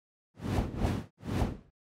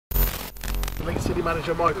the Leeds City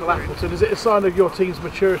manager Michael Appleton. Is it a sign of your team's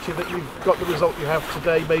maturity that you've got the result you have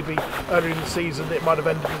today? Maybe earlier in the season it might have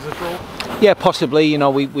ended as a draw? Yeah, possibly. You know,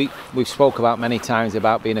 we've spoke about many times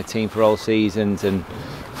about being a team for all seasons and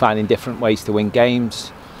finding different ways to win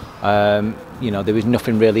games. You know, there was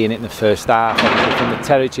nothing really in it in the first half. Obviously, from the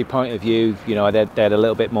territory point of view, you know, they had a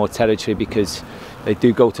little bit more territory because they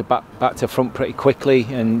do go to back to front pretty quickly,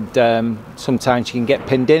 and sometimes you can get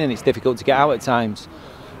pinned in and it's difficult to get out at times.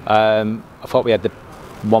 I thought we had the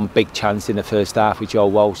one big chance in the first half with Joe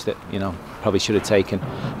Walsh that, you know, probably should have taken.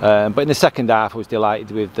 But in the second half I was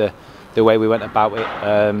delighted with the way we went about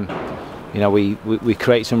it. You know, we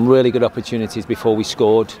created some really good opportunities before we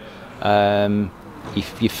scored.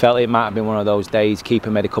 You felt it might have been one of those days.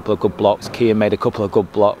 Keeper made a couple of good blocks, Keane made a couple of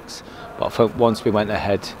good blocks. But I think once we went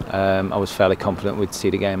ahead, I was fairly confident we'd see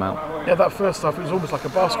the game out. Yeah, that first half, it was almost like a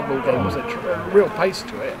basketball game, was it? Real pace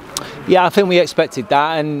to it. Yeah, I think we expected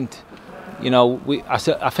that, and you know, I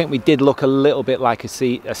think we did look a little bit like a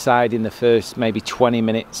side in the first maybe 20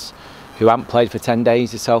 minutes who hadn't played for 10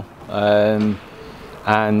 days or so.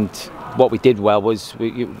 And what we did well was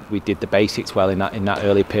we did the basics well in that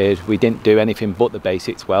early period. We didn't do anything but the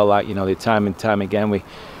basics well, like, you know, the time and time again we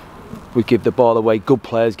give the ball away, good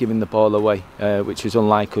players giving the ball away, which was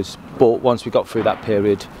unlike us. But once we got through that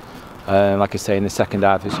period, like I say, in the second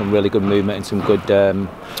half, there's some really good movement and some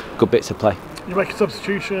good bits of play. You make a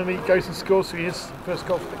substitution and he goes and scores for his first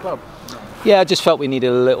goal for the club. Yeah, I just felt we needed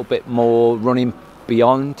a little bit more running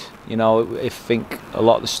beyond. You know, I think a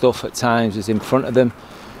lot of the stuff at times was in front of them.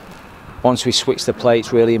 Once we switch the play,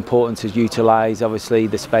 it's really important to utilise, obviously,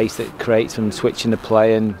 the space that creates from switching the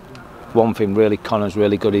play. And one thing really, Connor's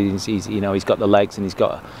really good. He's you know, he's got the legs and he's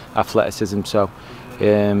got athleticism. So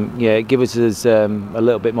yeah, it gives us a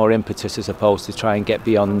little bit more impetus as opposed to try and get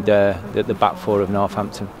beyond the back four of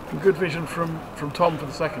Northampton. Good vision from Tom for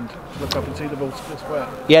the second. Look up and see the ball split square.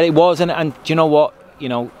 Yeah, it was, and do you know what? You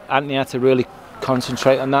know, Anthony had to really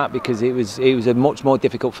concentrate on that because it was a much more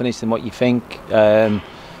difficult finish than what you think.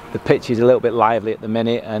 The pitch is a little bit lively at the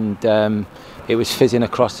minute, and it was fizzing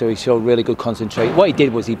across, so he showed really good concentration. What he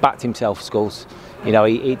did was he backed himself, Skulls. You know,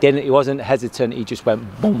 he wasn't hesitant. He just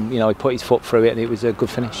went boom. You know, he put his foot through it, and it was a good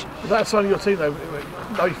finish. Is that a sign of your team, though?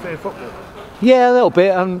 No fear football. Yeah, a little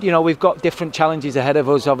bit. And you know, we've got different challenges ahead of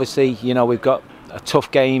us. Obviously, you know, we've got a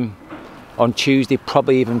tough game on Tuesday,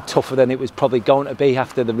 probably even tougher than it was probably going to be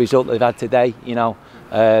after the result they've had today. You know,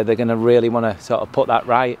 they're going to really want to sort of put that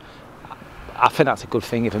right. I think that's a good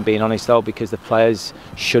thing, if I'm being honest, though, because the players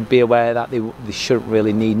should be aware that they shouldn't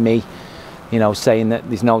really need me, you know, saying that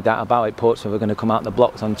there's no doubt about it. Portsmouth are going to come out the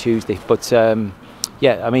blocks on Tuesday. But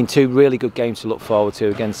yeah, I mean, two really good games to look forward to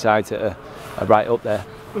against sides that are right up there.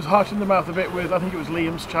 It was harsh in the mouth a bit with, I think it was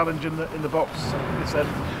Liam's challenge in the box this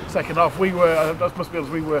second half. We were, that must be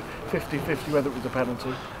honest, we were 50-50 whether it was a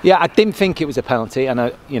penalty. Yeah, I didn't think it was a penalty,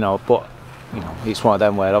 and you know, but you know, it's one of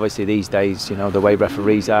them where obviously these days, you know, the way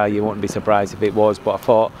referees are, you wouldn't be surprised if it was. But I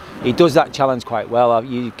thought he does that challenge quite well.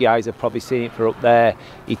 You guys have probably seen it for up there.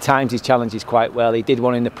 He times his challenges quite well. He did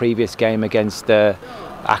one in the previous game against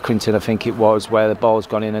Accrington, I think it was, where the ball's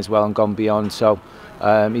gone in as well and gone beyond. So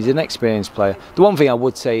he's an experienced player. The one thing I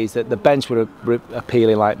would say is that the bench were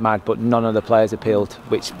appealing like mad, but none of the players appealed,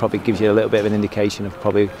 which probably gives you a little bit of an indication of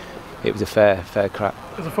probably it was a fair crack.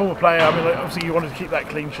 As a former player, I mean, obviously you wanted to keep that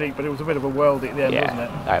clean sheet, but it was a bit of a worldie at the end, wasn't it?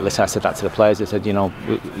 Yeah, listen, I said that to the players. I said, you know,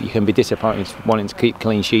 you can be disappointed wanting to keep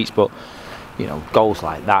clean sheets, but you know, goals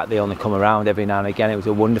like that, they only come around every now and again. It was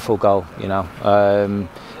a wonderful goal, you know.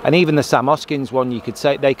 And even the Sam Hoskins one, you could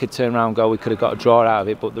say they could turn around and go, we could have got a draw out of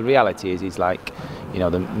it, but the reality is like, you know,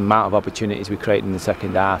 the amount of opportunities we created in the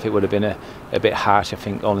second half, it would have been a bit harsh, I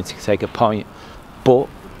think, only to take a point. But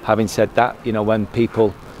having said that, you know, when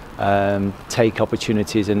people take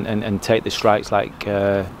opportunities and take the strikes like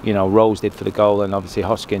you know, Rose did for the goal, and obviously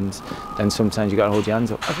Hoskins, then sometimes you got to hold your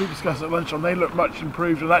hands up. As we discussed at lunchtime, they look much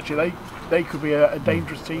improved, and actually they could be a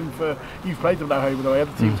dangerous team for. You've played them now, over the way.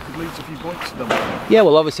 Other teams could lose a few points to them. Yeah,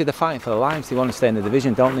 well, obviously they're fighting for their lives. They want to stay in the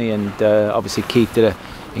division, don't they? And obviously Keith did an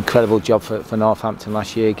incredible job for Northampton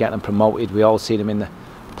last year, getting them promoted. We all see them in the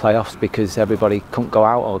playoffs because everybody couldn't go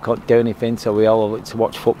out or couldn't do anything, so we all went to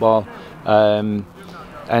watch football.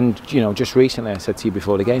 And you know, just recently, I said to you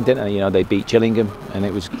before the game, didn't I? You know, they beat Gillingham, and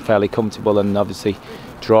it was fairly comfortable. And obviously,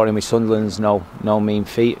 drawing with Sunderland's no mean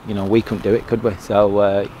feat. You know, we couldn't do it, could we?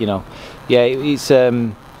 So you know, yeah, it's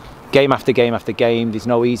game after game after game. There's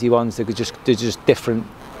no easy ones. They're just different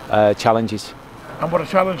challenges. And what a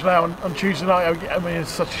challenge now on Tuesday night. I mean,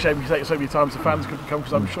 it's such a shame you say it so many times the fans couldn't come,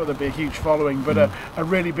 because I'm sure there'd be a huge following, but a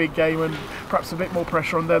really big game, and perhaps a bit more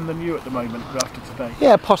pressure on them than you at the moment after today.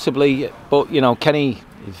 Yeah, possibly, but you know, Kenny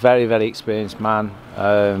He's a very, very experienced man.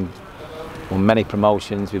 Won many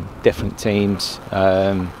promotions with different teams.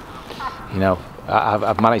 You know,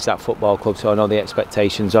 I've managed that football club, so I know the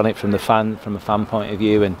expectations on it from a fan point of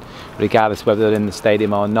view, and regardless whether they're in the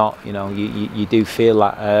stadium or not, you know, you do feel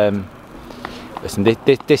that. Listen,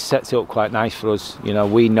 this sets it up quite nice for us. You know,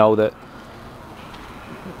 we know that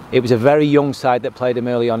it was a very young side that played them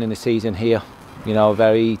early on in the season here. You know, a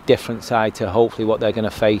very different side to hopefully what they're going to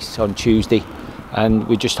face on Tuesday, and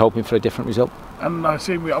we're just hoping for a different result. And I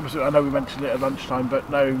assume I know we mentioned it at lunchtime, but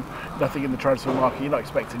nothing in the transfer market. You're not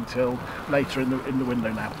expecting till later in the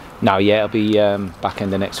window now. No, yeah, it'll be back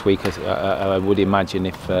end of next week. I would imagine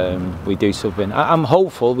if we do something. I'm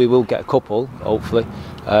hopeful we will get a couple, hopefully,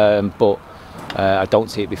 but I don't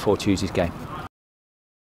see it before Tuesday's game.